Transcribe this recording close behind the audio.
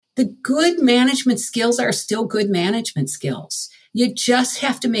the good management skills are still good management skills. You just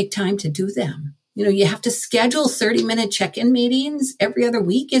have to make time to do them. You have to schedule 30-minute check-in meetings every other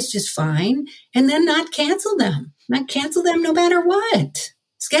week is just fine. And then not cancel them no matter what.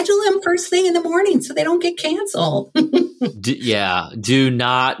 Schedule them first thing in the morning so they don't get canceled. Do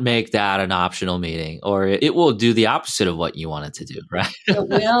not make that an optional meeting, or it will do the opposite of what you want it to do, right? It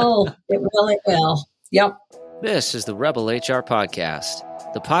will. Yep. This is the Rebel HR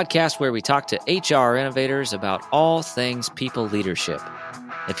Podcast, the podcast where we talk to HR innovators about all things people leadership.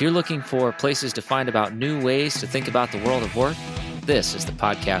 If you're looking for places to find about new ways to think about the world of work, this is the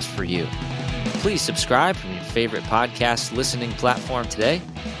podcast for you. Please subscribe from your favorite podcast listening platform today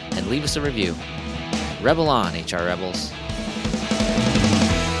and leave us a review. Rebel on, HR Rebels.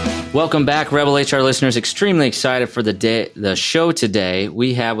 Welcome back, Rebel HR listeners. Extremely excited for the show today.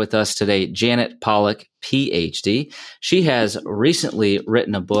 We have with us today Janet Pollock, PhD. She has recently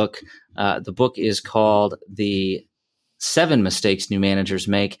written a book. The book is called The 7 Mistakes New Managers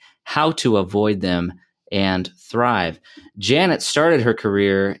Make, How to Avoid Them and Thrive. Janet started her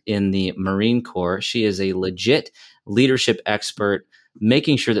career in the Marine Corps. She is a legit leadership expert,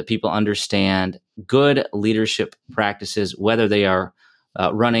 making sure that people understand good leadership practices, whether they are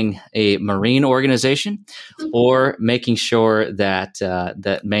running a Marine organization or making sure that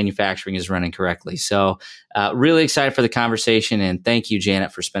that manufacturing is running correctly. So really excited for the conversation, and thank you,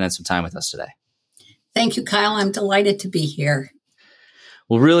 Janet, for spending some time with us today. Thank you, Kyle. I'm delighted to be here.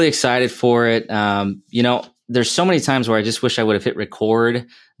 Well, really excited for it. There's so many times where I just wish I would have hit record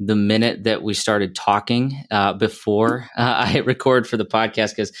the minute that we started talking before I hit record for the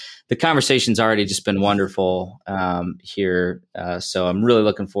podcast, because the conversation's already just been wonderful here. So I'm really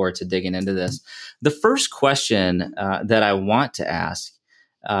looking forward to digging into this. The first question that I want to ask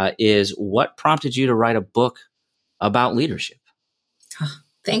is, what prompted you to write a book about leadership?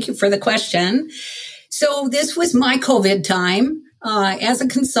 Thank you for the question. So this was my COVID time. As a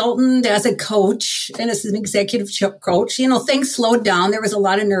consultant, as a coach, and as an executive coach, things slowed down. There was a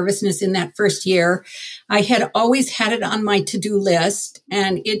lot of nervousness in that first year. I had always had it on my to-do list,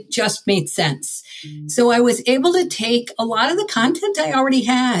 and it just made sense. So I was able to take a lot of the content I already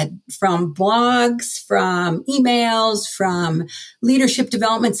had from blogs, from emails, from leadership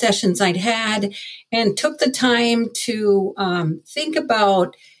development sessions I'd had, and took the time to think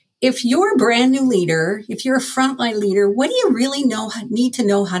about, if you're a brand new leader, if you're a frontline leader, what do you really need to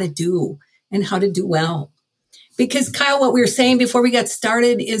know how to do and how to do well? Because, Kyle, what we were saying before we got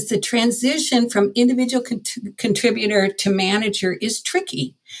started is the transition from individual contributor to manager is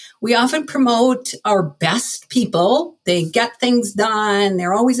tricky. We often promote our best people. They get things done.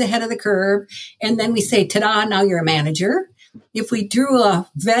 They're always ahead of the curve. And then we say, ta-da, now you're a manager. If we drew a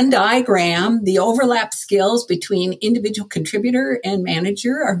Venn diagram, the overlap skills between individual contributor and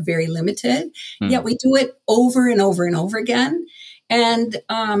manager are very limited. Yet we do it over and over and over again. And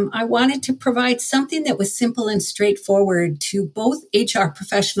I wanted to provide something that was simple and straightforward to both HR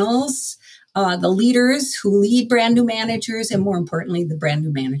professionals, the leaders who lead brand new managers, and more importantly, the brand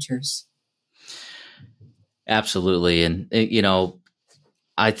new managers. Absolutely. And,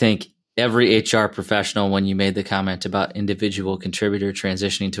 I think every HR professional, when you made the comment about individual contributor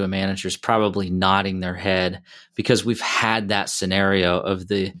transitioning to a manager, is probably nodding their head, because we've had that scenario of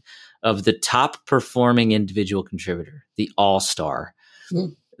the top performing individual contributor, the all-star,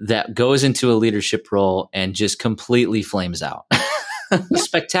 that goes into a leadership role and just completely flames out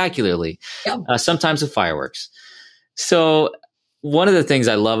spectacularly, sometimes with fireworks. So one of the things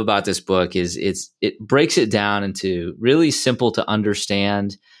I love about this book is it breaks it down into really simple to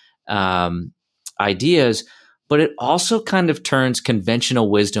understand ideas, but it also kind of turns conventional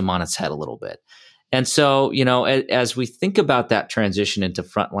wisdom on its head a little bit. And so, as we think about that transition into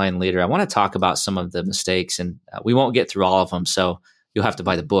frontline leader, I want to talk about some of the mistakes, and we won't get through all of them. So you'll have to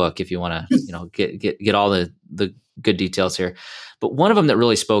buy the book if you want to, get all the good details here. But one of them that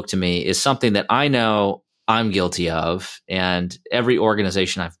really spoke to me is something that I know I'm guilty of, and every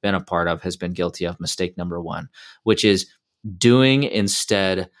organization I've been a part of has been guilty of mistake number 1, which is doing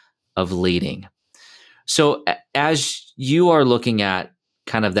instead of leading. So as you are looking at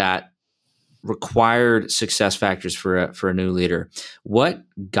kind of that required success factors for a new leader, what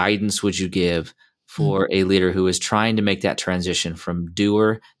guidance would you give for a leader who is trying to make that transition from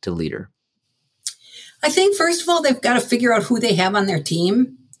doer to leader? I think, first of all, they've got to figure out who they have on their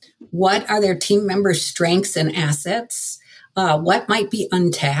team. What are their team members' strengths and assets? What might be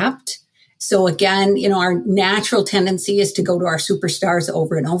untapped? So again, our natural tendency is to go to our superstars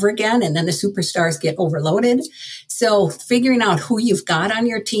over and over again, and then the superstars get overloaded. So figuring out who you've got on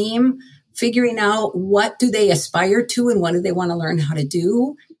your team, figuring out what do they aspire to and what do they want to learn how to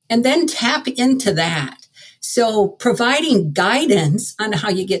do, and then tap into that. So providing guidance on how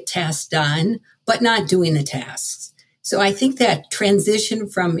you get tasks done, but not doing the tasks. So I think that transition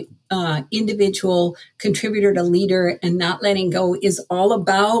from individual contributor to leader and not letting go is all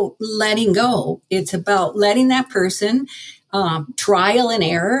about letting go. It's about letting that person trial and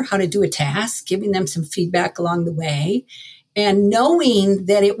error how to do a task, giving them some feedback along the way, and knowing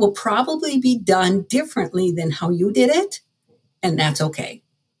that it will probably be done differently than how you did it. And that's okay.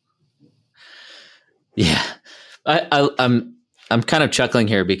 Yeah. I'm kind of chuckling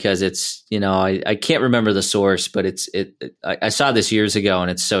here because it's, I can't remember the source, but I saw this years ago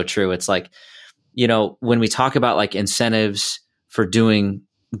and it's so true. It's like, when we talk about like incentives for doing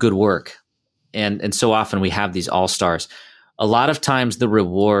good work, and so often we have these all-stars, a lot of times the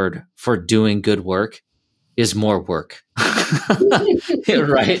reward for doing good work is more work,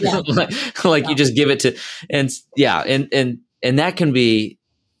 right? Yeah. like you just give it to, and that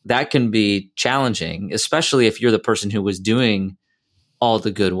can be challenging, especially if you're the person who was doing all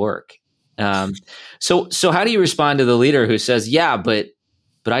the good work. So how do you respond to the leader who says, yeah, but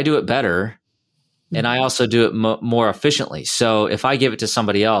I do it better and I also do it more efficiently. So if I give it to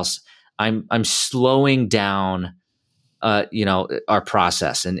somebody else, I'm slowing down, our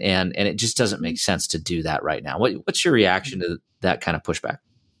process and it just doesn't make sense to do that right now. What's your reaction to that kind of pushback?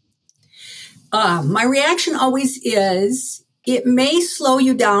 My reaction always is, it may slow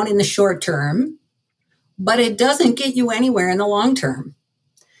you down in the short term, but it doesn't get you anywhere in the long term.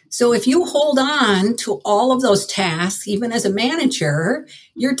 So if you hold on to all of those tasks, even as a manager,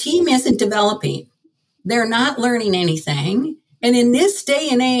 your team isn't developing. They're not learning anything. And in this day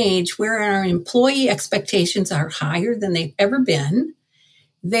and age where our employee expectations are higher than they've ever been,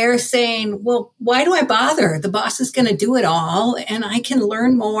 they're saying, well, why do I bother? The boss is going to do it all and I can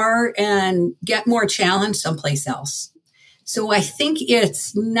learn more and get more challenge someplace else. So I think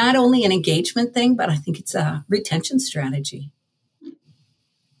it's not only an engagement thing, but I think it's a retention strategy.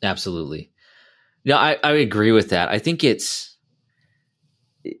 Absolutely. Yeah, I agree with that. I think it's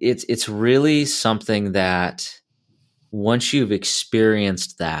really something that once you've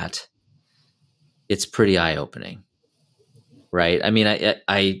experienced that, it's pretty eye-opening, right? I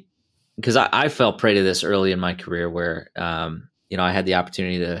mean, because I fell prey to this early in my career where, I had the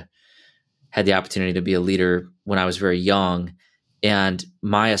opportunity to be a leader when I was very young. And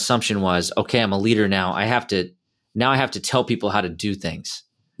my assumption was, okay, I'm a leader now. I have to tell people how to do things.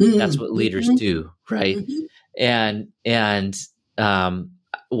 Mm-hmm. That's what leaders do. Right. Mm-hmm. And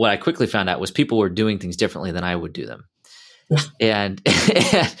what I quickly found out was people were doing things differently than I would do them. Yeah.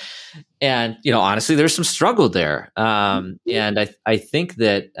 And, honestly, there's some struggle there. And I think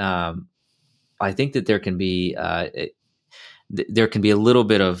that there can be a little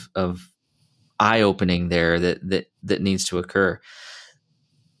bit of eye-opening there that needs to occur.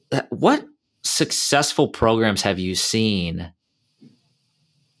 What successful programs have you seen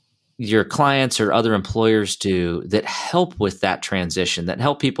your clients or other employers do that help with that transition, that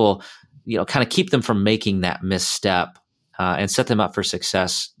help people, kind of keep them from making that misstep and set them up for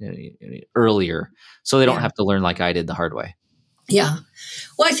success earlier so they don't have to learn like I did the hard way? Yeah.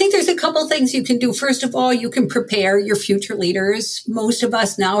 Well, I think there's a couple things you can do. First of all, you can prepare your future leaders. Most of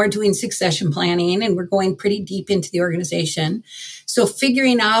us now are doing succession planning and we're going pretty deep into the organization. So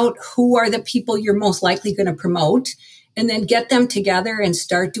figuring out who are the people you're most likely going to promote and then get them together and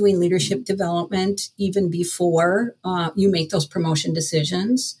start doing leadership development even before you make those promotion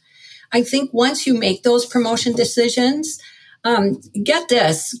decisions. I think once you make those promotion decisions, get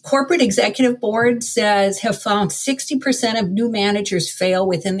this, corporate executive boards have found 60% of new managers fail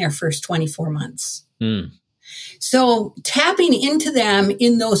within their first 24 months. Mm. So tapping into them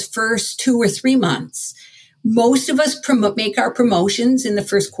in those first 2 or 3 months, most of us make our promotions in the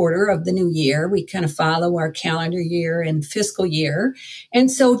first quarter of the new year. We kind of follow our calendar year and fiscal year.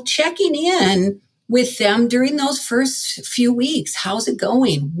 And so checking in with them during those first few weeks, how's it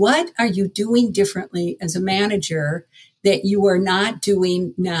going? What are you doing differently as a manager that you are not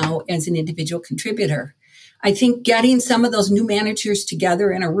doing now as an individual contributor? I think getting some of those new managers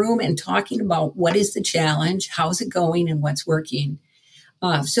together in a room and talking about what is the challenge, how's it going, and what's working.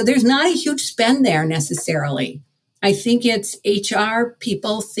 So there's not a huge spend there necessarily. I think it's HR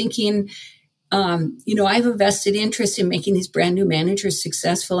people thinking, I have a vested interest in making these brand new managers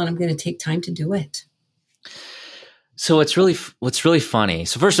successful, and I'm going to take time to do it. So what's really funny.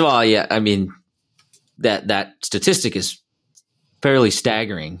 So first of all, yeah, I mean, that statistic is fairly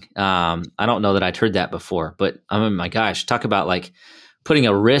staggering. I don't know that I'd heard that before, but I mean, my gosh, talk about like putting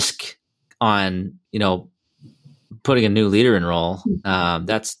a risk on, putting a new leader in role.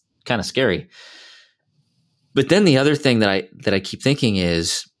 That's kind of scary. But then the other thing that I keep thinking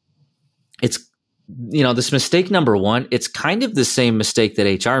is it's, this mistake number one, it's kind of the same mistake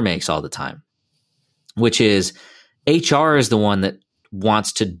that HR makes all the time, which is HR is the one that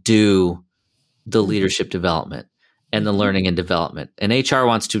wants to do the leadership development and the learning and development. And HR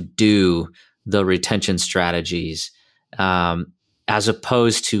wants to do the retention strategies, as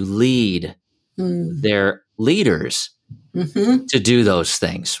opposed to lead their leaders to do those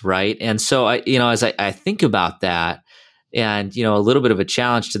things. Right. And so as I think about that, and, a little bit of a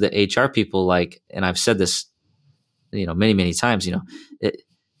challenge to the HR people, and I've said this, many, many times,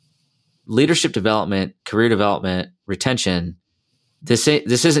 leadership development, career development, retention, this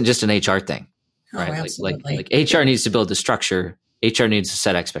isn't just an HR thing, right? Oh, absolutely. Like HR needs to build the structure. HR needs to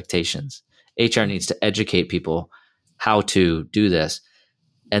set expectations. HR needs to educate people how to do this.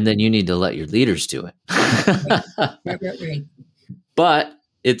 And then you need to let your leaders do it. Right. But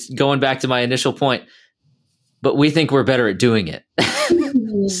it's going back to my initial point, but we think we're better at doing it.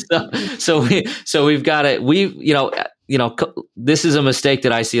 So we've got to, this is a mistake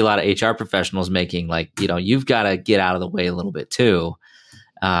that I see a lot of HR professionals making. You've got to get out of the way a little bit too,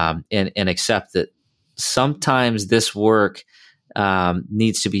 and accept that sometimes this work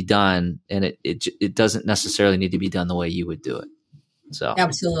needs to be done, and it doesn't necessarily need to be done the way you would do it. So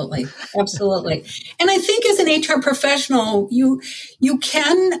absolutely. And I think as an HR professional, you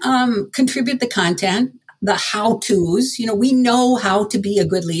can contribute the content, the how-tos. We know how to be a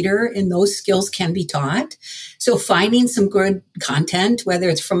good leader, and those skills can be taught. So finding some good content, whether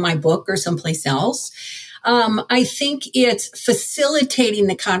it's from my book or someplace else, I think it's facilitating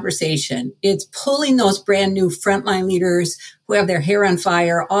the conversation. It's pulling those brand new frontline leaders who have their hair on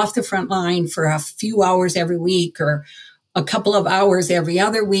fire off the front line for a few hours every week or a couple of hours every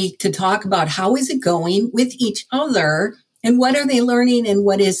other week to talk about how is it going with each other and what are they learning and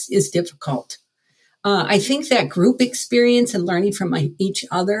what is difficult. I think that group experience and learning from each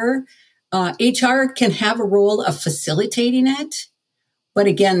other, HR can have a role of facilitating it, but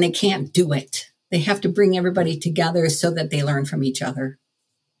again, they can't do it. They have to bring everybody together so that they learn from each other.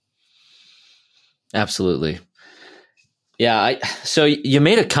 Absolutely. Yeah. So you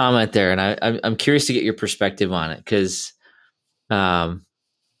made a comment there, and I'm curious to get your perspective on it, because I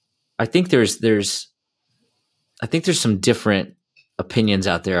think there's some different opinions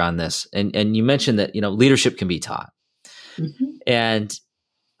out there on this. And you mentioned that, leadership can be taught. Mm-hmm. And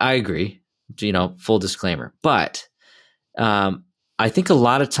I agree, full disclaimer. But I think a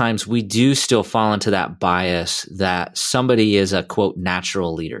lot of times we do still fall into that bias that somebody is a, quote,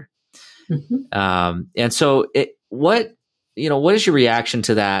 natural leader. Mm-hmm. And so what is your reaction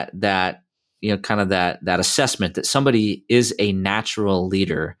to that kind of that assessment that somebody is a natural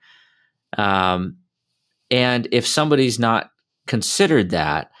leader? And if somebody's not considered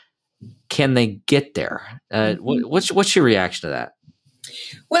that, can they get there? What's your reaction to that?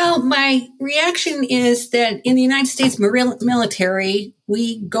 Well, my reaction is that in the United States military,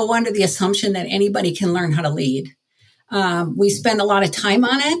 we go under the assumption that anybody can learn how to lead. We spend a lot of time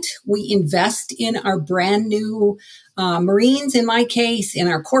on it. We invest in our brand new Marines, in my case, in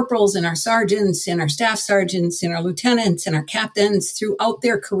our corporals, in our sergeants, in our staff sergeants, in our lieutenants, and our captains throughout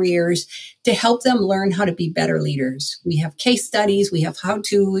their careers to help them learn how to be better leaders. We have case studies, we have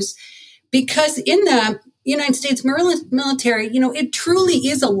how-tos, because in the United States military, it truly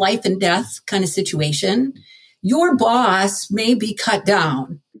is a life and death kind of situation. Your boss may be cut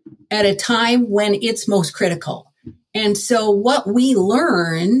down at a time when it's most critical. And so what we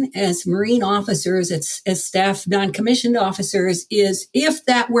learn as Marine officers, as staff non-commissioned officers, is if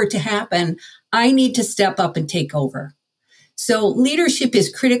that were to happen, I need to step up and take over. So leadership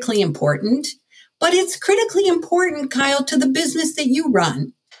is critically important, but it's critically important, Kyle, to the business that you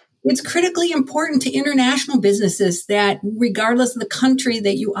run. It's critically important to international businesses that, regardless of the country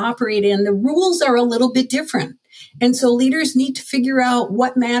that you operate in, the rules are a little bit different. And so leaders need to figure out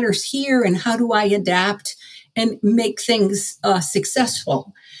what matters here and how do I adapt and make things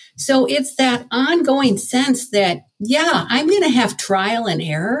successful. So it's that ongoing sense that, I'm going to have trial and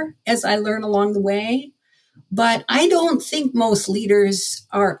error as I learn along the way. But I don't think most leaders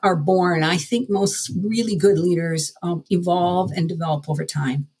are born. I think most really good leaders evolve and develop over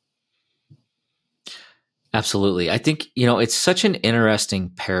time. Absolutely. I think, it's such an interesting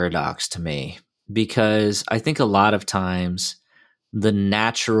paradox to me, because I think a lot of times the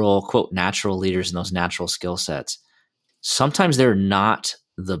natural, quote, natural leaders and those natural skill sets, sometimes they're not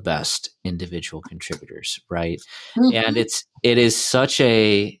the best individual contributors, right? Mm-hmm. And it is such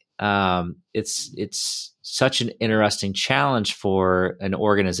a, it's such an interesting challenge for an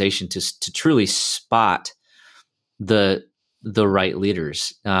organization to truly spot the right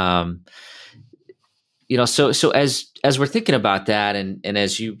leaders. so as we're thinking about that, and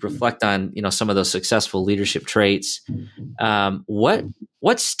as you reflect on, some of those successful leadership traits,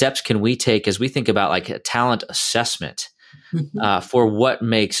 what steps can we take as we think about like a talent assessment for what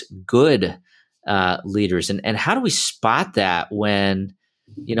makes good leaders, and how do we spot that when,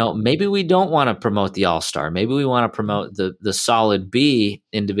 maybe we don't want to promote the all-star, maybe we want to promote the solid B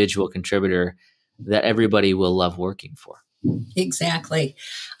individual contributor that everybody will love working for? Exactly.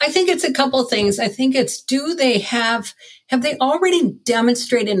 I think it's a couple of things. I think it's, have they already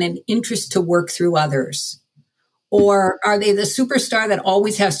demonstrated an interest to work through others? Or are they the superstar that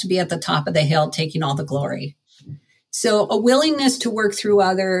always has to be at the top of the hill taking all the glory? So a willingness to work through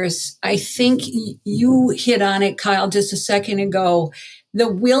others. I think you hit on it, Kyle, just a second ago.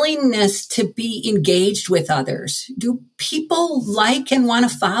 The willingness to be engaged with others. Do people like and want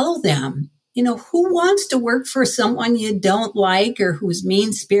to follow them? Who wants to work for someone you don't like, or who's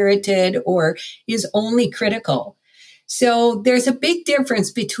mean-spirited or is only critical? So there's a big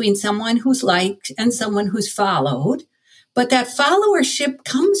difference between someone who's liked and someone who's followed. But that followership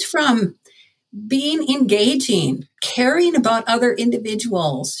comes from being engaging, caring about other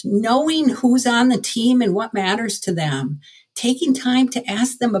individuals, knowing who's on the team and what matters to them, taking time to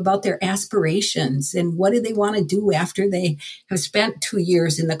ask them about their aspirations and what do they want to do after they have spent 2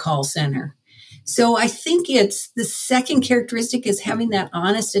 years in the call center. So I think it's the second characteristic is having that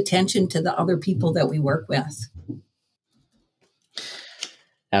honest attention to the other people that we work with.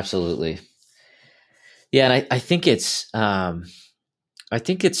 Absolutely. Yeah. And I think it's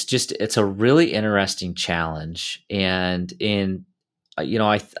it's a really interesting challenge. And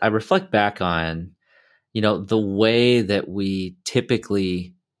I reflect back on, the way that we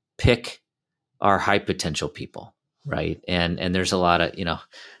typically pick our high potential people. Right. And there's a lot of,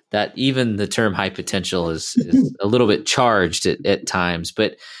 that even the term high potential is a little bit charged at times.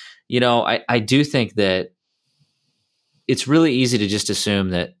 But, I do think that it's really easy to just assume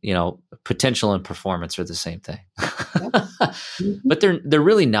that, potential and performance are the same thing, but they're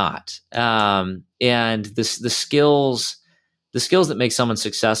really not. And the skills that make someone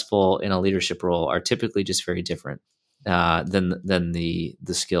successful in a leadership role are typically just very different than the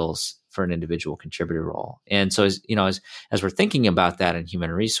skills for an individual contributor role. And so, as we're thinking about that in human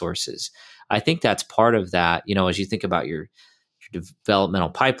resources, I think that's part of that, as you think about your developmental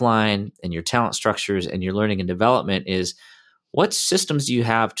pipeline and your talent structures and your learning and development, is what systems do you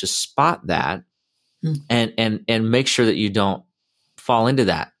have to spot that and make sure that you don't fall into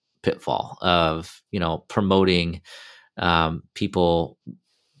that pitfall of, promoting people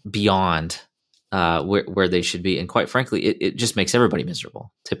beyond where they should be. And quite frankly, it just makes everybody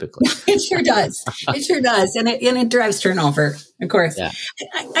miserable, typically. It sure does. It sure does. And it drives turnover, of course. Yeah.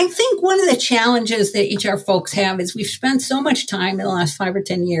 I think one of the challenges that HR folks have is we've spent so much time in the last 5 or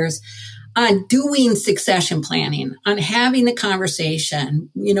 10 years on doing succession planning, on having the conversation,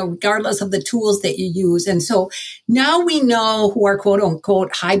 regardless of the tools that you use. And so now we know who our quote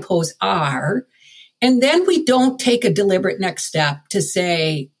unquote high posts are. And then we don't take a deliberate next step to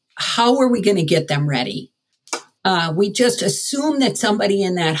say, how are we going to get them ready? We just assume that somebody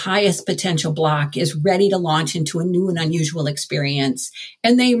in that highest potential block is ready to launch into a new and unusual experience,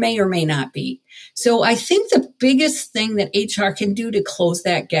 and they may or may not be. So I think the biggest thing that HR can do to close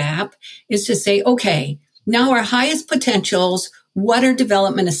that gap is to say, okay, now our highest potentials, what are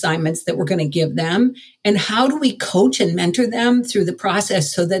development assignments that we're going to give them? And how do we coach and mentor them through the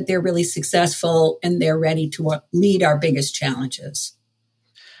process so that they're really successful and they're ready to lead our biggest challenges?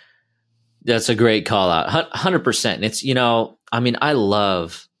 That's a great call out. 100%. And it's, I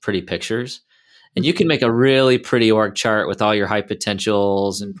love pretty pictures, and you can make a really pretty org chart with all your high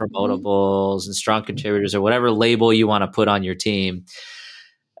potentials and promotables and strong contributors or whatever label you want to put on your team.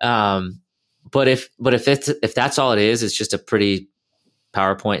 But if that's all it is, it's just a pretty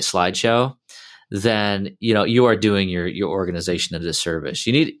PowerPoint slideshow, then, you are doing your organization a disservice.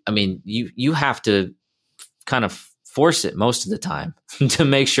 You have to kind of force it most of the time to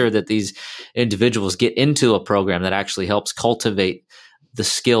make sure that these individuals get into a program that actually helps cultivate the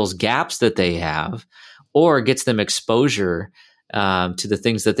skills gaps that they have, or gets them exposure to the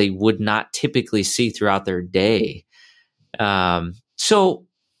things that they would not typically see throughout their day. So,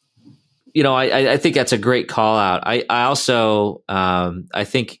 I think that's a great call out. I also, I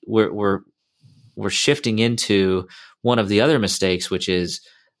think we're shifting into one of the other mistakes, which is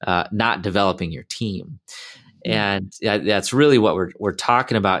not developing your team. And that's really what we're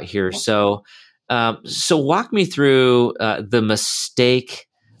talking about here. So walk me through the mistake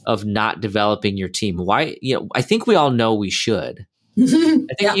of not developing your team. Why? I think we all know we should. I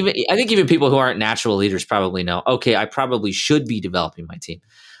think even people who aren't natural leaders probably know, okay, I probably should be developing my team.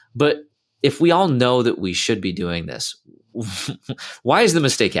 But if we all know that we should be doing this, why is the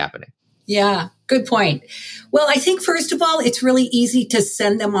mistake happening? Yeah, good point. Well, I think first of all, it's really easy to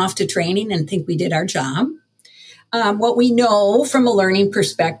send them off to training and think we did our job. What we know from a learning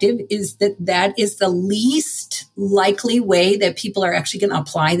perspective is that is the least likely way that people are actually going to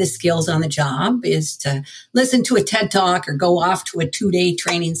apply the skills on the job, is to listen to a TED Talk or go off to a 2-day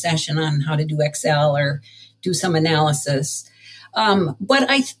training session on how to do Excel or do some analysis. But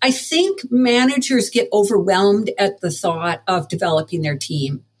I think managers get overwhelmed at the thought of developing their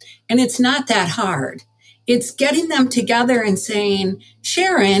team. And it's not that hard. It's getting them together and saying,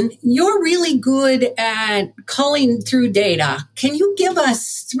 Sharon, you're really good at culling through data. Can you give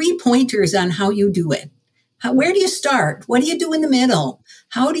us 3 pointers on how you do it? Where do you start? What do you do in the middle?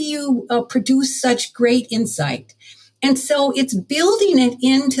 How do you produce such great insight? And so it's building it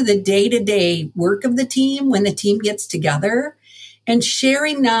into the day-to-day work of the team when the team gets together, and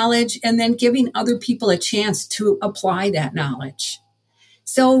sharing knowledge and then giving other people a chance to apply that knowledge.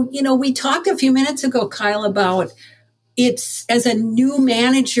 So, we talked a few minutes ago, Kyle, about it's, as a new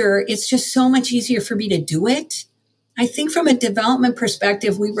manager, it's just so much easier for me to do it. I think from a development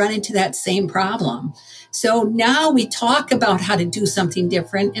perspective, we run into that same problem. So now we talk about how to do something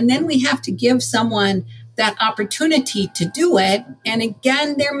different, and then we have to give someone that opportunity to do it. And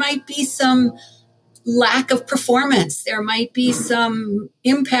again, there might be some lack of performance. There might be some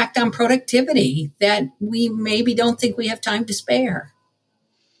impact on productivity that we maybe don't think we have time to spare.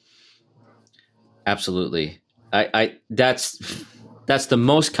 Absolutely. That's the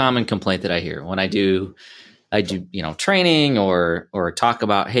most common complaint that I hear when I do, training or talk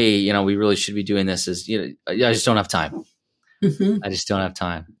about, hey, we really should be doing this, is, I just don't have time. Mm-hmm. I just don't have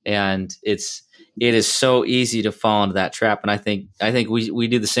time. And it is so easy to fall into that trap. And I think we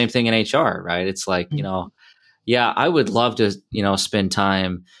do the same thing in HR, right? It's like, yeah, I would love to, spend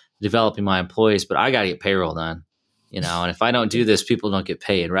time developing my employees, but I got to get payroll done. And if I don't do this, people don't get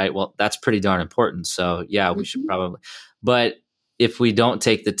paid, right? Well, that's pretty darn important. So yeah, we should probably, but if we don't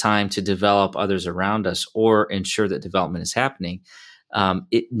take the time to develop others around us or ensure that development is happening,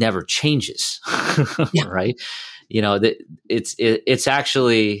 it never changes, right? That it's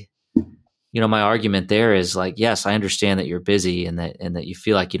actually, my argument there is like, yes, I understand that you're busy and that you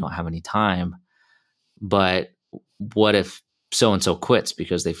feel like you don't have any time, but what if so-and-so quits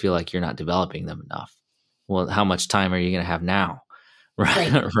because they feel like you're not developing them enough? Well, how much time are you going to have now?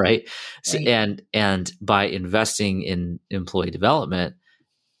 Right. Right. So, and by investing in employee development,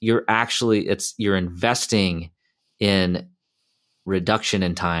 you're investing in reduction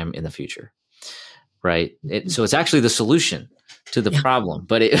in time in the future. Right. So it's actually the solution to the problem,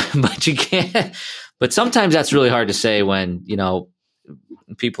 but you can't, but sometimes that's really hard to say when,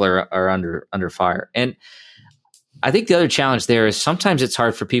 people are under fire. And I think the other challenge there is sometimes it's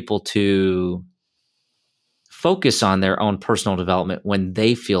hard for people to focus on their own personal development when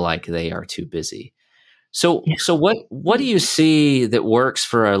they feel like they are too busy. So what do you see that works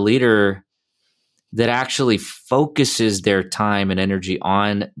for a leader that actually focuses their time and energy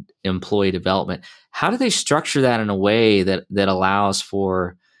on employee development? How do they structure that in a way that allows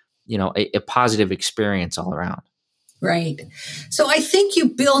for, a positive experience all around? Right. So I think you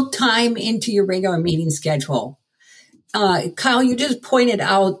build time into your regular meeting schedule. Kyle, you just pointed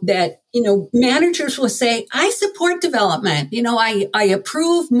out that, managers will say, I support development. I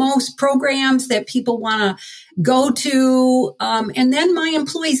approve most programs that people want to go to. And then my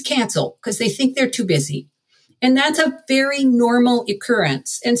employees cancel because they think they're too busy. And that's a very normal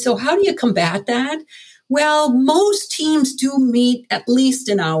occurrence. And so how do you combat that? Well, most teams do meet at least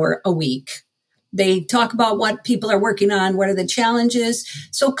an hour a week. They talk about what people are working on, what are the challenges.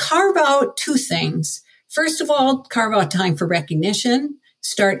 So carve out 2 things. First of all, carve out time for recognition.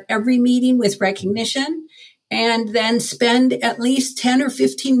 Start every meeting with recognition, and then spend at least 10 or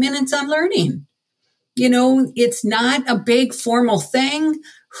 15 minutes on learning. It's not a big formal thing.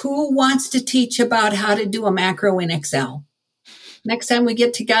 Who wants to teach about how to do a macro in Excel? Next time we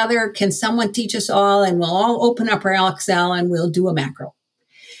get together, can someone teach us all, and we'll all open up our Excel and we'll do a macro.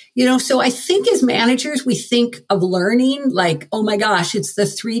 So I think as managers, we think of learning like, oh my gosh, it's the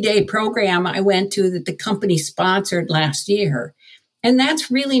 3-day program I went to that the company sponsored last year. And that's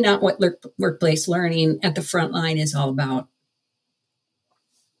really not what workplace learning at the front line is all about.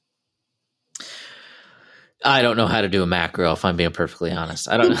 I don't know how to do a macro, if I'm being perfectly honest.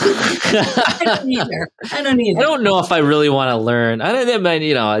 I don't know. I don't either. I don't know if I really want to learn. I don't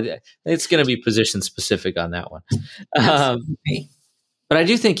know, it's going to be position specific on that one. But I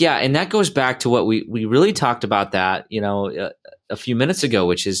do think, and that goes back to what we really talked about that, a few minutes ago,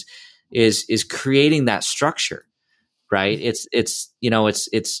 which is creating that structure, right? It's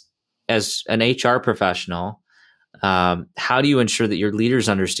as an HR professional, how do you ensure that your leaders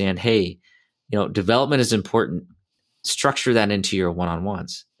understand, hey, development is important. Structure that into your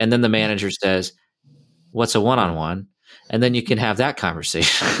one-on-ones. And then the manager says, what's a one-on-one? And then you can have that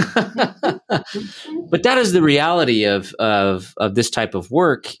conversation. But that is the reality of this type of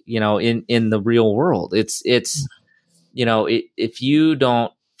work, in the real world. It's if you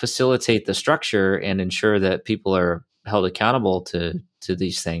don't facilitate the structure and ensure that people are held accountable to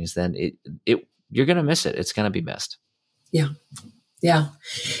these things, then you're going to miss it. It's going to be missed. Yeah. Yeah.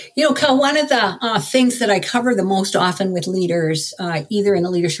 Kyle, one of the things that I cover the most often with leaders, either in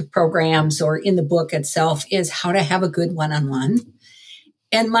the leadership programs or in the book itself, is how to have a good one-on-one.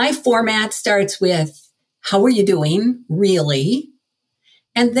 And my format starts with, how are you doing, really?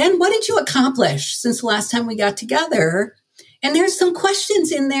 And then what did you accomplish since the last time we got together? And there's some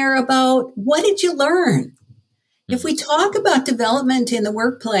questions in there about, what did you learn? If we talk about development in the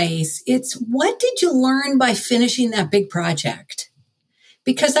workplace, it's, what did you learn by finishing that big project?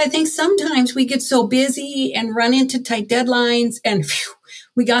 Because I think sometimes we get so busy and run into tight deadlines and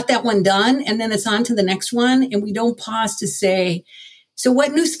we got that one done, and then it's on to the next one, and we don't pause to say, so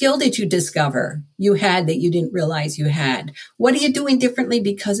what new skill did you discover you had that you didn't realize you had? What are you doing differently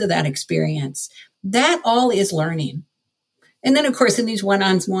because of that experience? That all is learning. And then, of course, in these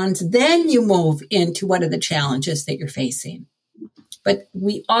one-on-ones, then you move into what are the challenges that you're facing. But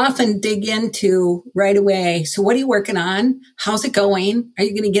we often dig into right away, so what are you working on? How's it going? Are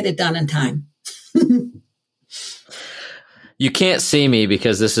you going to get it done in time? You can't see me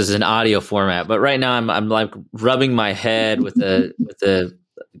because this is an audio format, but right now I'm like rubbing my head with a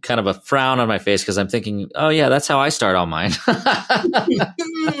kind of a frown on my face because I'm thinking, oh yeah, that's how I start all mine.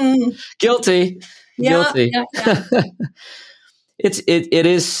 Guilty. Yeah, Guilty. yeah. It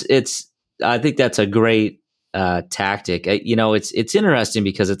is. I think that's a great tactic. It's interesting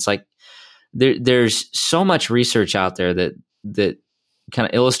because it's like there's so much research out there that kind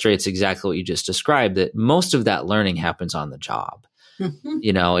of illustrates exactly what you just described, that most of that learning happens on the job. Mm-hmm.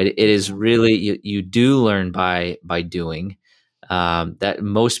 It is really, you do learn by doing, that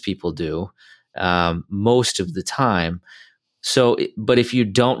most people do, most of the time. So, but if you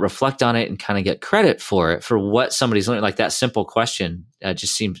don't reflect on it and kind of get credit for it, for what somebody's learning, like that simple question, it's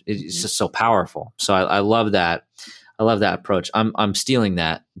just so powerful. So I love that. I love that approach. I'm stealing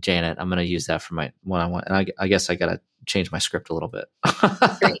that, Janet. I'm going to use that for my one-on-one. And I guess I got to change my script a little bit.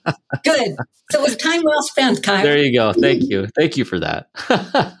 Great. Good. So it was time well spent, Kyle. There you go. Thank you. Thank you for that.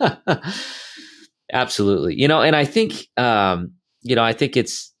 Absolutely. And I think, I think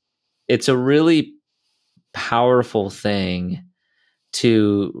it's a really powerful thing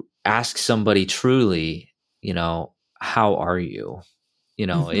to ask somebody truly, how are you?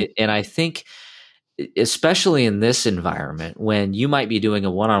 And I think, especially in this environment, when you might be doing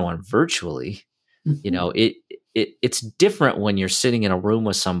a one-on-one virtually, it's different when you're sitting in a room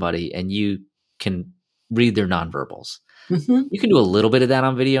with somebody and you can read their nonverbals. Mm-hmm. You can do a little bit of that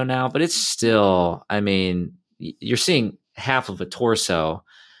on video now, but it's still, you're seeing half of a torso,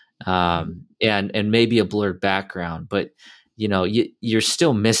 and maybe a blurred background, but you're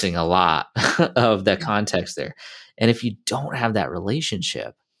still missing a lot of that context there. And if you don't have that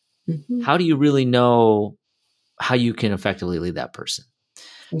relationship, mm-hmm. how do you really know how you can effectively lead that person?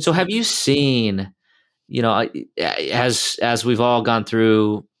 Mm-hmm. So have you seen, as we've all gone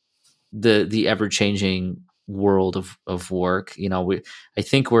through the ever-changing world of work, I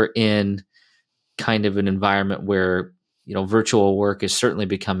think we're in kind of an environment where, virtual work is certainly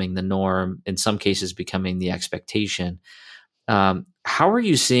becoming the norm, in some cases becoming the expectation. How are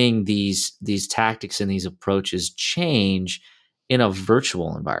you seeing these tactics and these approaches change in a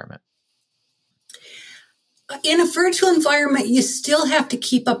virtual environment? In a virtual environment, you still have to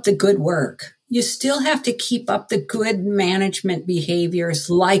keep up the good work. You still have to keep up the good management behaviors,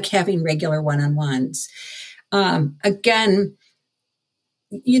 like having regular one-on-ones. Again,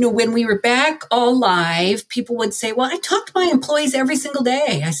 when we were back all live, people would say, well, I talk to my employees every single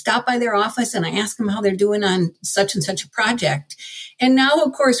day. I stop by their office and I ask them how they're doing on such and such a project. And now,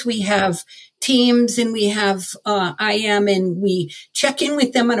 of course, we have Teams and we have IM, and we check in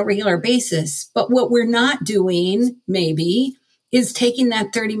with them on a regular basis. But what we're not doing, maybe, is taking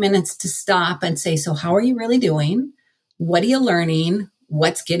that 30 minutes to stop and say, so how are you really doing? What are you learning?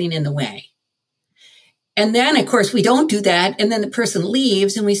 What's getting in the way? And then, of course, we don't do that. And then the person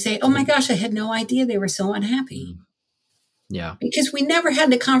leaves and we say, oh my gosh, I had no idea they were so unhappy. Yeah. Because we never had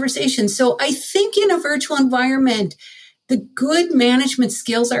the conversation. So I think in a virtual environment, the good management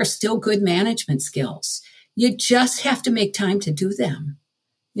skills are still good management skills. You just have to make time to do them.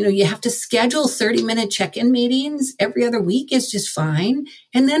 You have to schedule 30-minute check-in meetings every other week is just fine.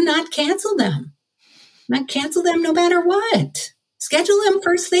 And then not cancel them. Not cancel them no matter what. Schedule them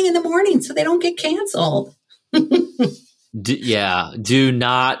first thing in the morning so they don't get canceled. Do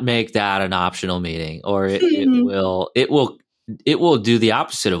not make that an optional meeting, or it will do the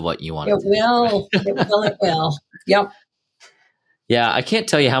opposite of what you want. It will. It will. Yep. Yeah, I can't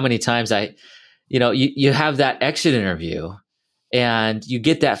tell you how many times you have that exit interview and you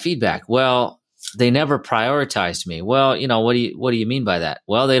get that feedback. Well, they never prioritized me. Well, what do you mean by that?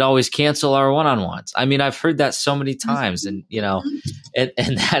 Well, they'd always cancel our one-on-ones. I mean, I've heard that so many times, and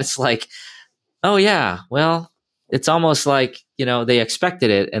and that's like, oh yeah, well, it's almost like, they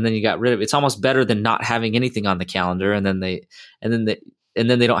expected it and then you got rid of it. It's almost better than not having anything on the calendar, and then they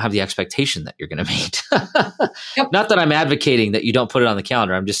don't have the expectation that you're going to meet. Yep. Not that I'm advocating that you don't put it on the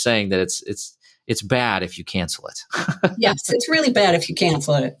calendar. I'm just saying that it's bad if you cancel it. Yes, it's really bad if you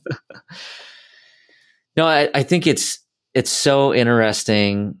cancel it. No, I think it's so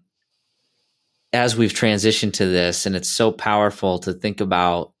interesting as we've transitioned to this, and it's so powerful to think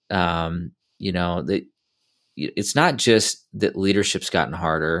about, that it's not just that leadership's gotten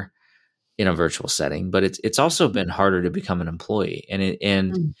harder in a virtual setting, but it's also been harder to become an employee,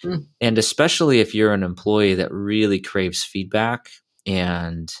 and especially if you're an employee that really craves feedback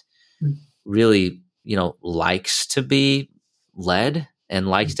and really likes to be led and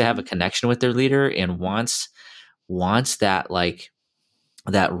likes to have a connection with their leader and wants that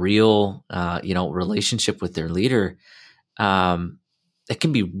that real relationship with their leader. It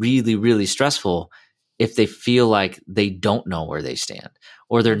can be really, really stressful if they feel like they don't know where they stand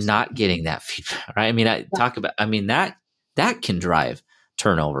or they're not getting that feedback, right? I mean, that can drive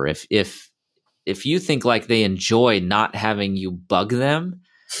turnover. If you think like they enjoy not having you bug them,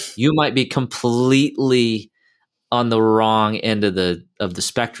 you might be completely on the wrong end of the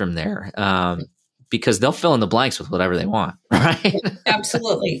spectrum there, because they'll fill in the blanks with whatever they want, right?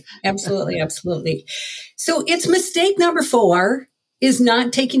 Absolutely. So it's mistake number 4 is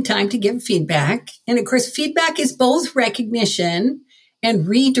not taking time to give feedback. And of course, feedback is both recognition and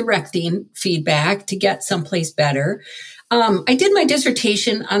redirecting feedback to get someplace better. I did my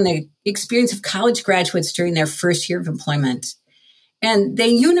dissertation on the experience of college graduates during their first year of employment. And they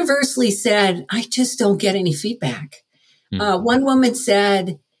universally said, I just don't get any feedback. One woman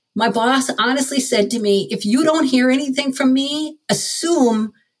said, my boss honestly said to me, if you don't hear anything from me,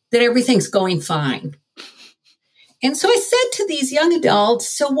 assume that everything's going fine. And so I said to these young adults,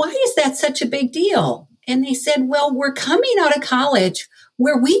 so why is that such a big deal? And they said, well, we're coming out of college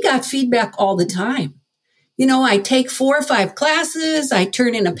where we got feedback all the time. I take 4 or 5 classes, I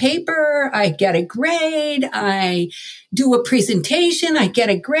turn in a paper, I get a grade, I do a presentation, I get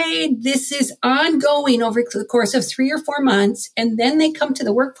a grade. This is ongoing over the course of 3 or 4 months. And then they come to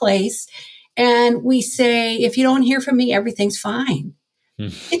the workplace and we say, if you don't hear from me, everything's fine.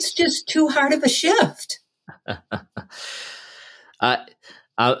 It's just too hard of a shift.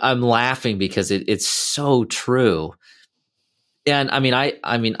 I'm laughing because it's so true. And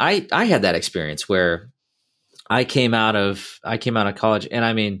I had that experience where I came out of college,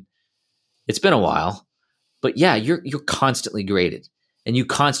 and it's been a while, but yeah, you're constantly graded and you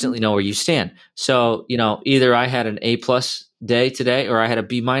constantly know where you stand. So, either I had an A+ day today or I had a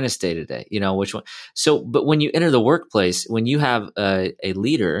B- day today, which one. So, but when you enter the workplace, when you have a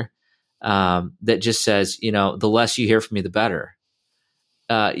leader that just says, the less you hear from me, the better.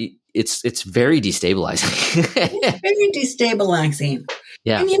 It's very destabilizing. It's very destabilizing.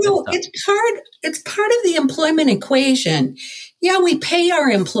 Yeah. And it's part of the employment equation. Yeah, we pay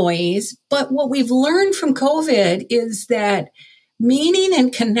our employees, but what we've learned from COVID is that meaning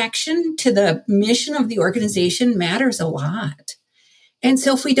and connection to the mission of the organization matters a lot. And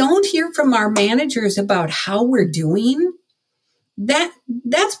so if we don't hear from our managers about how we're doing,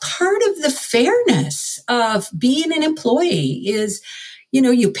 that's part of the fairness of being an employee is,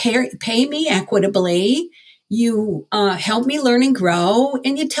 you pay me equitably, you help me learn and grow,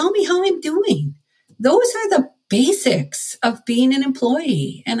 and you tell me how I'm doing. Those are the basics of being an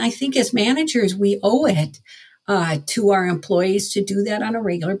employee. And I think as managers, we owe it to our employees to do that on a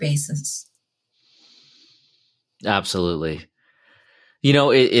regular basis. Absolutely.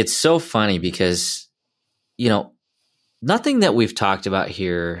 It's so funny because, nothing that we've talked about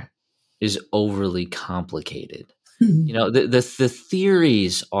here is overly complicated. The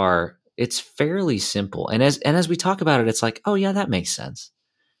theories it's fairly simple. And as we talk about it, it's like, oh yeah, that makes sense.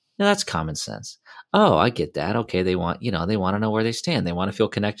 Yeah, that's common sense. Oh, I get that. Okay. They want to know where they stand. They want to feel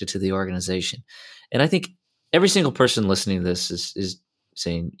connected to the organization. And I think every single person listening to this is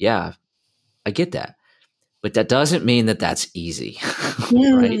saying, yeah, I get that. but that doesn't mean that that's easy,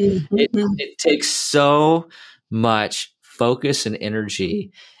 right? It takes so much focus and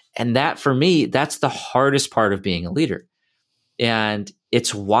energy. And that, for me, that's the hardest part of being a leader. And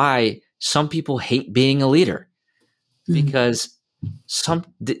it's why some people hate being a leader, because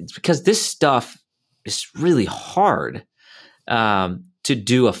this stuff is really hard to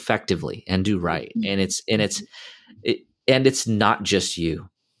do effectively and do right. And it's not just you.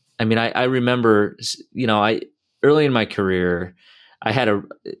 I mean, I remember, early in my career,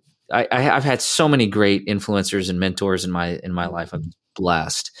 I've had so many great influencers and mentors in my life. I'm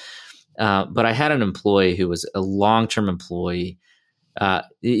blessed. But I had an employee who was a long-term employee.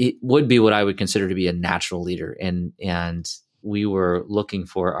 It would be what I would consider to be a natural leader. And we were looking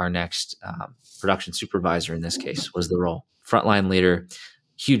for our next production supervisor, in this case, was the role. Frontline leader,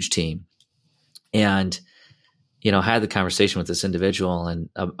 huge team. And, had the conversation with this individual and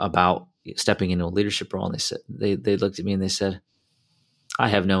about stepping into a leadership role. And they said, they looked at me and they said, I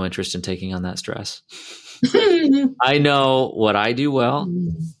have no interest in taking on that stress. I know what I do well.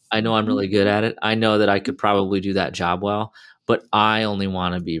 I know I'm really good at it. I know that I could probably do that job well, but I only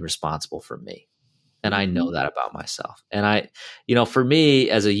want to be responsible for me. And I know that about myself. And for me,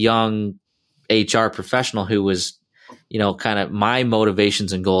 as a young HR professional who was, kind of, my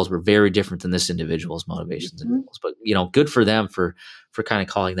motivations and goals were very different than this individual's motivations and goals, but, good for them for kind of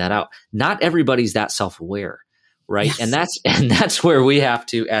calling that out. Not everybody's that self-aware. Right. Yes. And that's where we have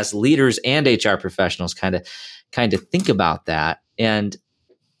to, as leaders and HR professionals, kind of think about that. And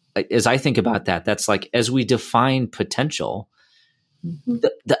as I think about that, that's like, as we define potential,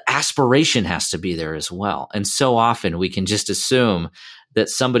 the aspiration has to be there as well. And so often we can just assume that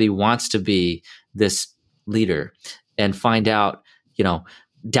somebody wants to be this leader and find out,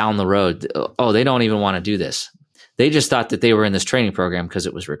 down the road, oh, they don't even want to do this. They just thought that they were in this training program because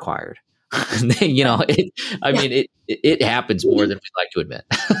it was required. It happens more than we'd like to admit.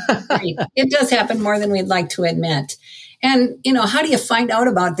 Right. It does happen more than we'd like to admit. And, how do you find out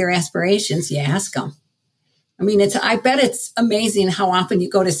about their aspirations? You ask them. I mean, I bet it's amazing how often you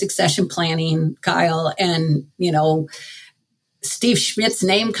go to succession planning, Kyle, and, Steve Schmidt's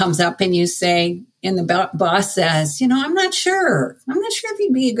name comes up and you say, and the boss says, I'm not sure if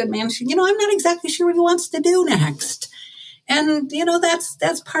he'd be a good manager. I'm not exactly sure what he wants to do next. And,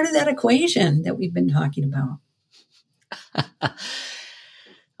 that's part of that equation that we've been talking about.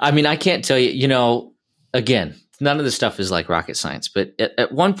 I mean, I can't tell you, again, none of this stuff is like rocket science, but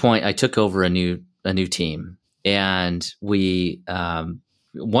at one point I took over a new team, and we,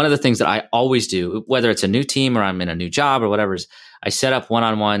 one of the things that I always do, whether it's a new team or I'm in a new job or whatever, is I set up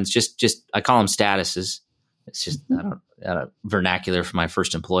one-on-ones, just I call them statuses. It's just, I don't vernacular for my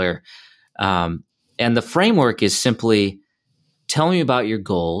first employer. And the framework is simply, tell me about your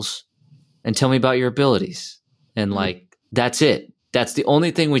goals and tell me about your abilities. And that's it. That's the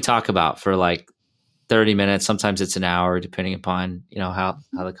only thing we talk about for 30 minutes. Sometimes it's an hour, depending upon, how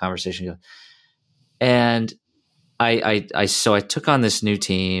the conversation goes. And so I took on this new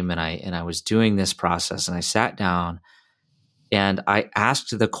team, and I was doing this process, and I sat down and I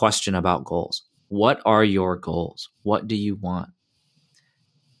asked the question about goals. What are your goals? What do you want?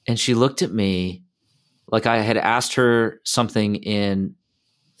 And she looked at me like I had asked her something in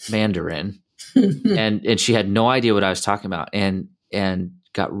Mandarin, and she had no idea what I was talking about, and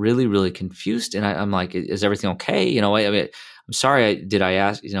got really, really confused. And I'm like, is everything okay? I'm sorry. Did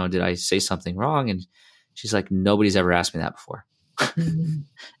I say something wrong? And she's like, nobody's ever asked me that before. And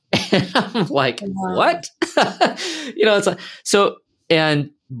I'm like, what? It's like, so,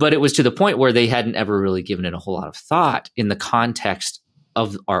 but it was to the point where they hadn't ever really given it a whole lot of thought in the context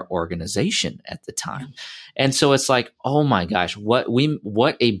of our organization at the time. And so it's like, oh my gosh, what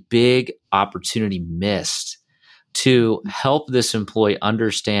a big opportunity missed to help this employee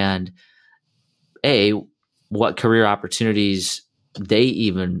understand, A, what career opportunities they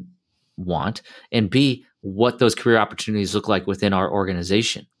even want, and B, what those career opportunities look like within our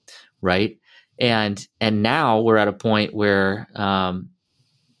organization. Right. And now we're at a point where,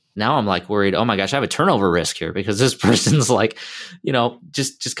 now I'm worried, oh my gosh, I have a turnover risk here because this person's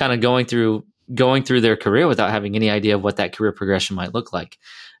just kind of going through their career without having any idea of what that career progression might look like.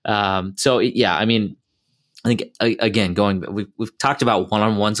 So yeah, I mean, I think again, we've talked about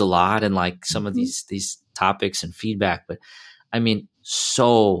one-on-ones a lot and some of these topics and feedback, but I mean,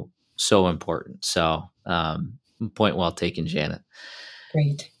 so important. So, point well taken, Janet.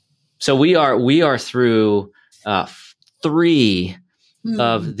 Great. So we are through 3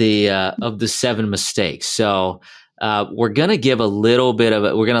 of the 7 mistakes. So we're going to give we're going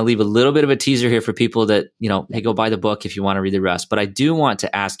to leave a little bit of a teaser here for people that, hey, go buy the book if you want to read the rest. But I do want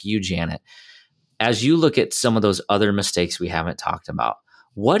to ask you, Janet, as you look at some of those other mistakes we haven't talked about,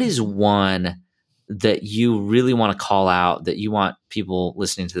 what is one that you really want to call out that you want people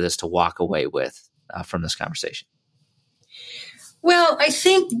listening to this to walk away with from this conversation? Well, I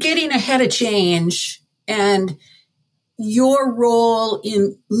think getting ahead of change and your role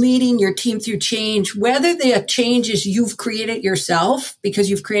in leading your team through change, whether the change is you've created yourself because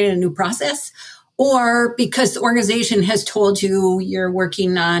you've created a new process, or because the organization has told you you're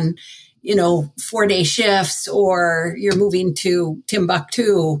working on, 4-day shifts, or you're moving to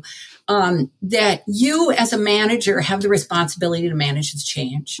Timbuktu, that you as a manager have the responsibility to manage this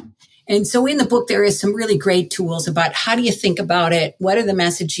change. And so in the book, there is some really great tools about how do you think about it? What are the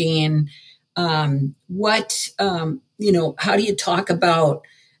messaging? How do you talk about,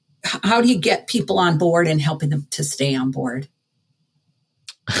 how do you get people on board and helping them to stay on board?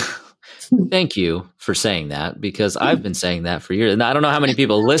 Thank you for saying that, because I've been saying that for years. And I don't know how many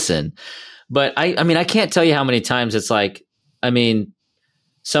people listen, but I can't tell you how many times it's like,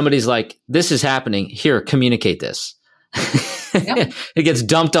 somebody's like, this is happening here, communicate this. Yep. It gets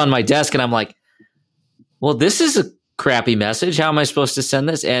dumped on my desk and I'm like, well, this is a crappy message. How am I supposed to send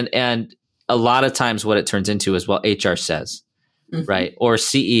this? And a lot of times what it turns into is, well, HR says, right? Or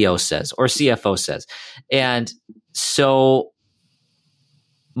CEO says, or CFO says. And so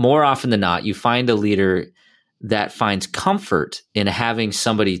more often than not, you find a leader that finds comfort in having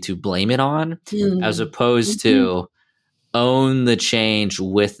somebody to blame it on, as opposed to own the change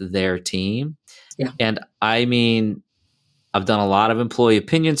with their team. Yeah. And I've done a lot of employee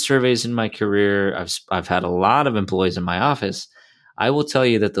opinion surveys in my career. I've had a lot of employees in my office. I will tell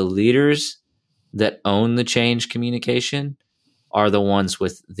you that the leaders that own the change communication are the ones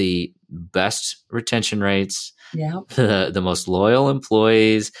with the best retention rates, the most loyal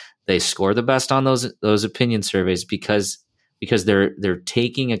employees. They score the best on those opinion surveys because they're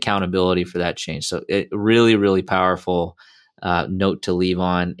taking accountability for that change. So it really, really powerful note to leave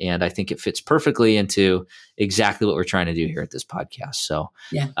on. And I think it fits perfectly into exactly what we're trying to do here at this podcast. So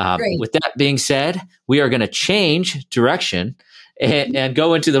with that being said, we are going to change direction and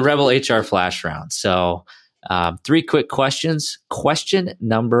go into the Rebel HR Flash round. So 3 quick questions. Question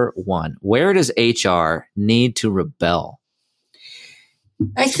number 1, where does HR need to rebel?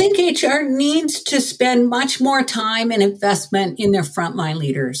 I think HR needs to spend much more time and investment in their frontline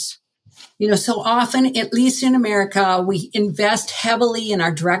leaders. So often, at least in America, we invest heavily in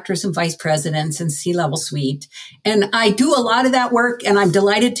our directors and vice presidents and C-level suite. And I do a lot of that work, and I'm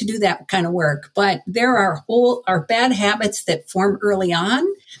delighted to do that kind of work. But there are bad habits that form early on.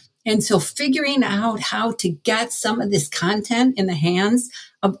 And so figuring out how to get some of this content in the hands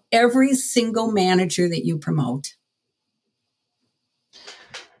of every single manager that you promote.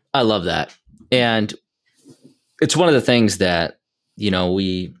 I love that. And it's one of the things that,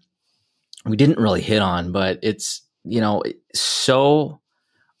 we didn't really hit on, but it's, so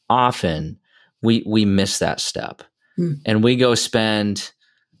often we miss that step and we go spend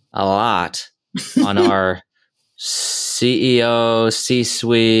a lot on our CEO,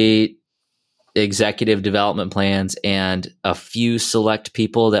 C-suite, executive development plans, and a few select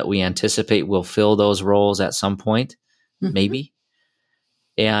people that we anticipate will fill those roles at some point, maybe.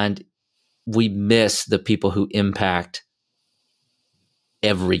 And we miss the people who impact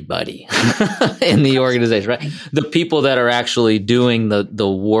everybody in the organization, right? The people that are actually doing the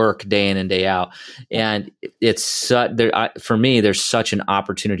work day in and day out. And for me, there's such an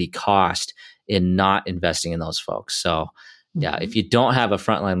opportunity cost in not investing in those folks. So if you don't have a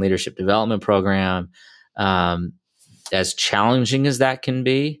frontline leadership development program, as challenging as that can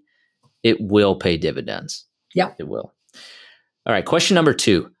be, it will pay dividends. Yeah, it will. All right. Question number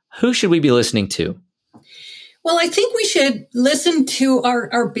 2, who should we be listening to? Well, I think we should listen to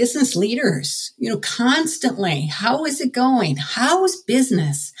our business leaders, constantly. How is it going? How's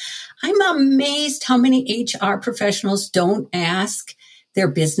business? I'm amazed how many HR professionals don't ask their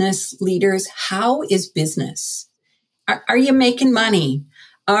business leaders, how is business? Are you making money?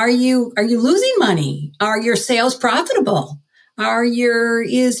 Are you losing money? Are your sales profitable?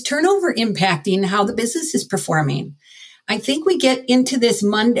 Is turnover impacting how the business is performing? I think we get into this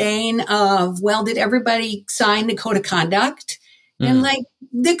mundane of, well, did everybody sign the code of conduct? And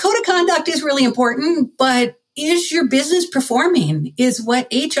the code of conduct is really important, but is your business performing? Is what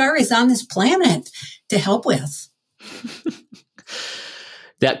HR is on this planet to help with?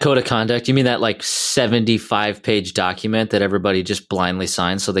 That code of conduct, you mean that 75-page document that everybody just blindly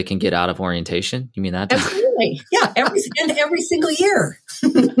signs so they can get out of orientation? You mean that? Absolutely. Yeah, every single year.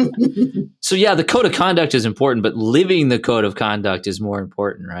 So the code of conduct is important, but living the code of conduct is more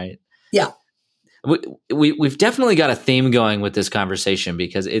important, right? Yeah. we've definitely got a theme going with this conversation,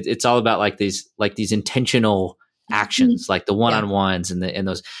 because it's all about like these intentional actions, like the one-on-ones and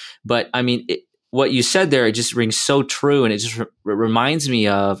those. But I mean, what you said there, it just rings so true. And it just reminds me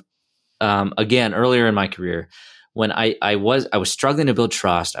of, again, earlier in my career, when I was struggling to build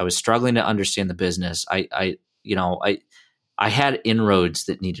trust. I was struggling to understand the business. I had inroads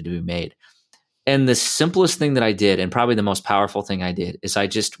that needed to be made. And the simplest thing that I did, and probably the most powerful thing I did, is I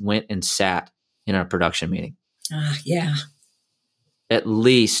just went and sat in a production meeting. Yeah. At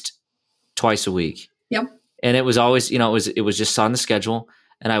least twice a week. Yep. And it was always, it was just on the schedule.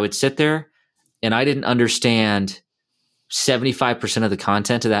 And I would sit there, and I didn't understand 75% of the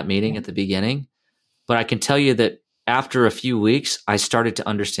content of that meeting at the beginning. But I can tell you that after a few weeks, I started to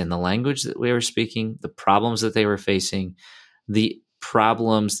understand the language that we were speaking, the problems that they were facing, the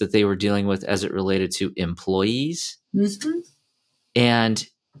problems that they were dealing with as it related to employees. Mm-hmm. And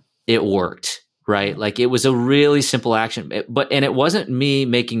it worked, right? Like, it was a really simple action, and it wasn't me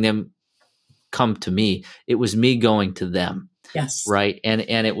making them come to me. It was me going to them. Yes. Right. And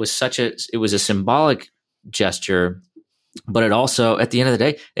it was a symbolic gesture, but it also, at the end of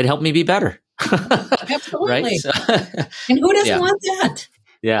the day, it helped me be better. Absolutely. Right? So, and who doesn't want that?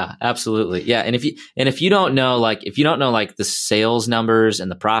 Yeah, absolutely. Yeah. And if you don't know the sales numbers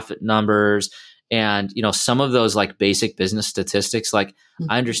and the profit numbers and, some of those like basic business statistics, like,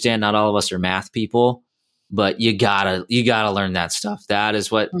 I understand not all of us are math people, but you gotta learn that stuff. That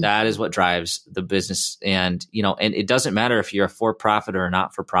is what drives the business. And, and it doesn't matter if you're a for-profit or a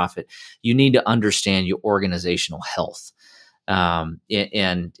not-for-profit, you need to understand your organizational health. And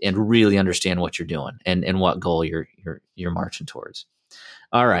really understand what you're doing and what goal you're marching towards.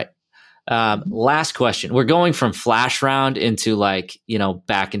 All right. Last question. We're going from flash round into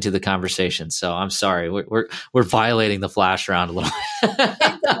back into the conversation. So I'm sorry. We're violating the flash round a little bit.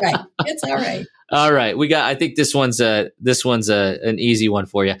 It's all right. It's all right. All right. I think this one's an easy one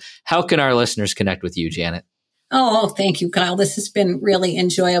for you. How can our listeners connect with you, Janet? Oh, thank you, Kyle. This has been really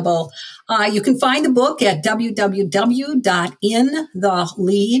enjoyable. You can find the book at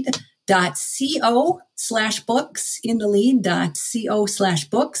www.inthelead.co/books,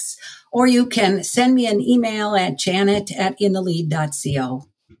 inthelead.co/books, or you can send me an email at janet@inthelead.co.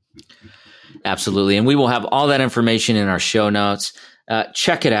 Absolutely. And we will have all that information in our show notes.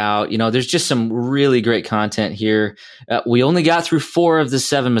 Check it out. There's just some really great content here. We only got through 4 of the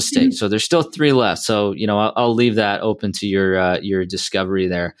 7 mistakes, so there's still 3 left. So, I'll leave that open to your discovery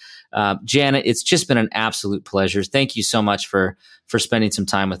there. Janet, it's just been an absolute pleasure. Thank you so much for spending some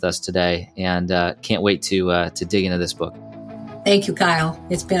time with us today, and can't wait to dig into this book. Thank you, Kyle.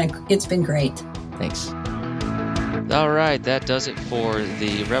 It's been great. Thanks. All right, that does it for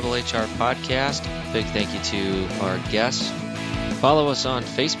the Rebel HR podcast. Big thank you to our guests. Follow us on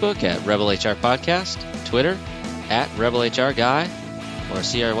Facebook at Rebel HR Podcast, Twitter at Rebel HR Guy, or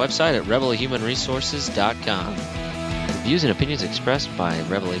see our website at rebelhumanresources.com. The views and opinions expressed by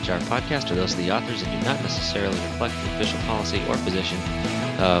Rebel HR Podcast are those of the authors and do not necessarily reflect the official policy or position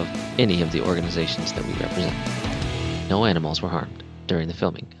of any of the organizations that we represent. No animals were harmed during the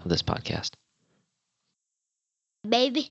filming of this podcast. Baby.